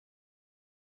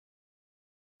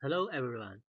Hello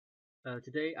everyone.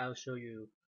 Today I'll show you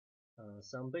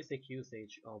some basic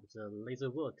usage of the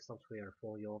Laserwork software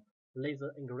for your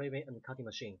laser engraving and cutting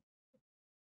machine.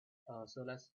 So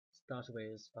let's start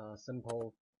with a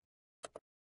simple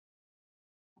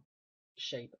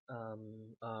shape, a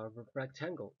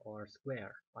rectangle or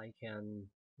square. I can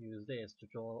use this to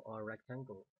draw a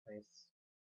rectangle. It's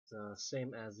the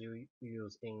same as you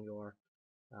use in your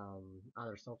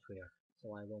other software.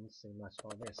 So I won't say much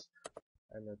about this.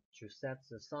 And to set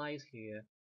the size here,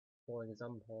 for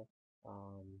example,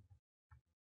 um,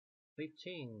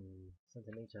 15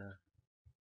 centimeter.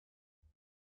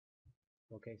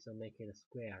 Okay, so make it a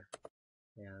square,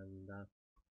 and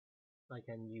I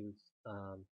can use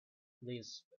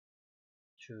this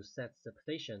to set the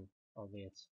position of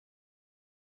it.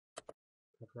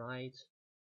 Right,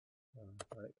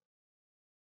 right,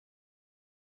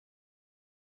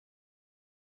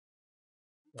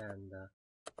 and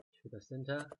to the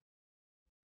center.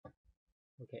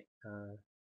 Okay,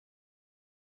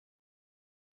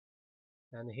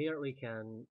 and here we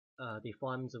can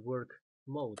define the work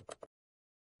mode.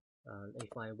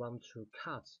 If I want to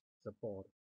cut the board,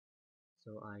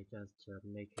 so I just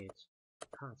make it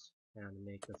cut and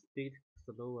make the speed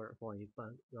slower, for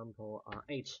example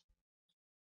 8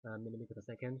 millimeter per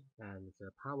second, and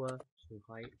the power to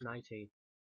high 90.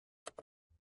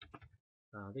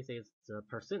 This is the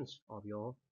percent of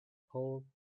your whole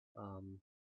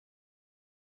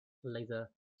laser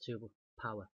tube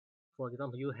power. For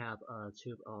example, you have a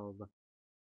tube of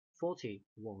 40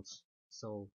 watts,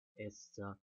 so it's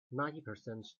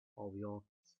 90% of your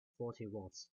 40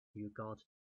 watts. You got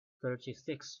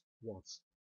 36 watts.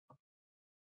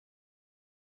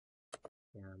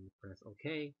 And press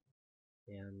OK,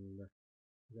 and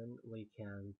then we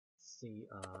can see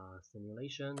a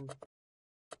simulation,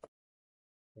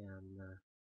 and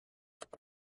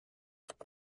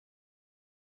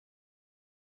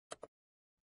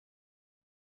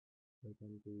we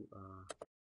can do a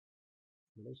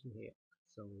simulation here.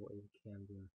 So it can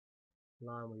be a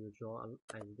line when you draw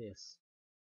as this,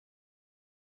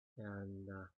 and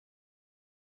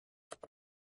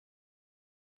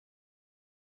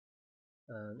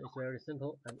it's very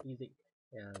simple and easy.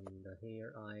 And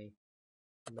here I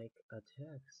make a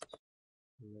text,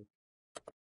 make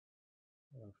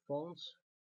a font,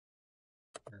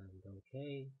 and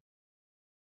OK.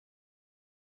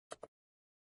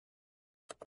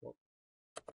 Well,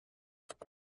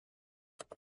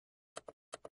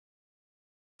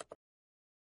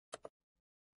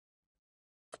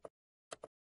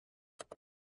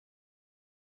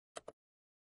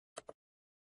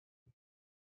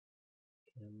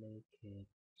 can make it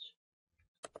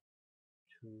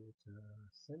to the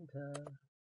center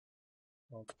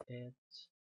of it,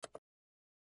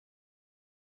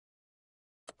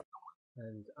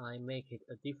 and I make it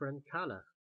a different color,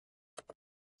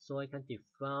 so I can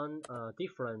define a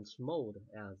different mode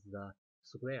as the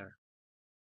square.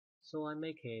 So I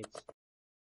make it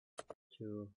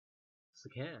to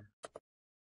scan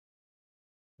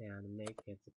and make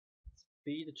it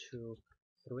speed to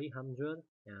 300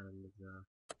 and the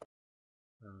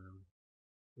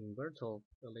inverter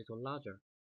a little larger.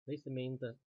 This means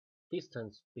the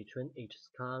distance between each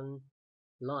scan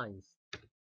lines.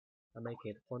 I make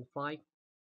it 0.5,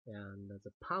 and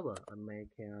the power I make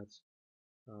it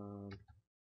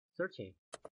 30.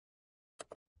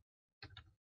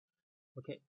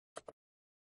 Okay,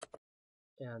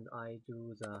 and I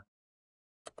do the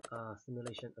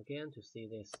simulation again to see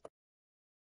this.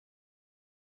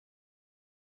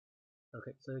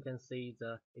 Okay, so you can see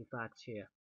the effect here.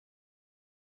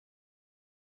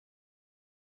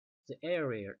 The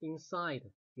area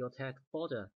inside your text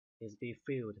border is being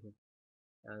filled,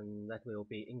 and that will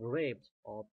be engraved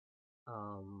or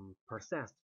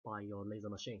processed by your laser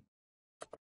machine.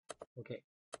 Okay.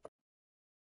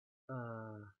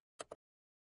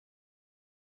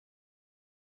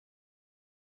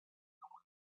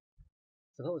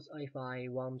 Suppose if I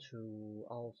want to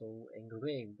also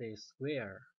engrave this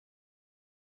square,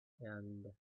 and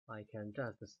I can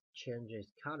just change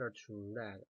its color to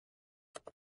red.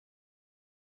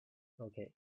 Okay,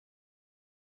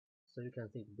 so you can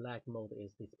see the black mode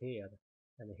is disappeared,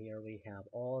 and here we have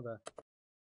all the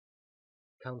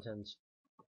content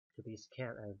to be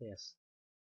scanned as this,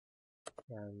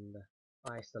 and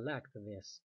I select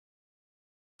this.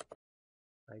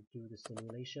 I do the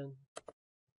simulation.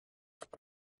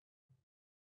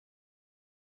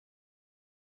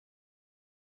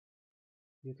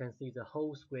 You can see the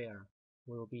whole square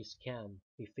will be scanned,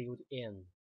 be filled in.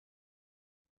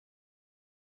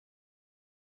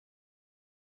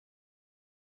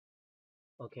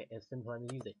 Okay, it's simple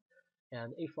and easy.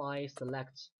 And if I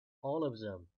select all of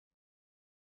them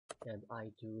and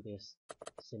I do this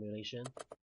simulation,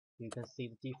 you can see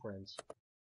the difference.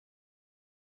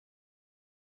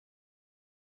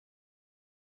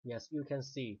 Yes, you can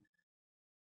see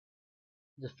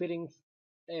the filling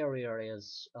area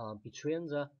is between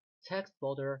the text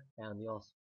border and your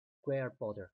square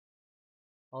border.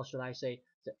 Or should I say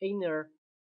the inner,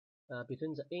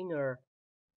 between the inner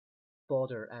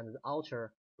border and the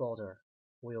outer border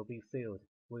will be filled,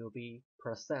 will be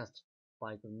processed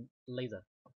by the laser.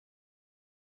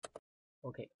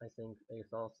 Okay, I think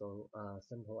it's also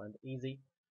simple and easy.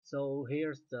 So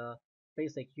here's the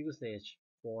basic usage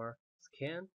for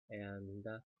scan and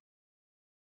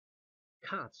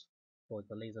cut for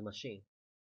the laser machine.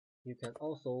 You can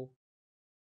also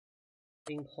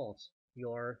import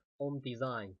your own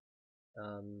design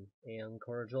in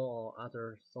CorelDRAW or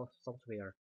other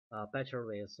software better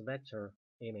with vector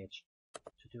image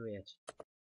to do it.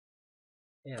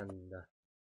 And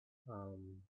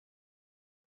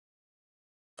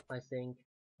I think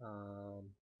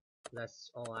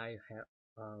that's all I have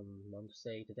want to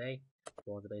say today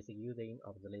for the basic using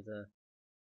of the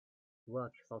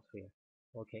Laserwork software.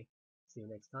 Okay, see you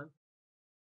next time.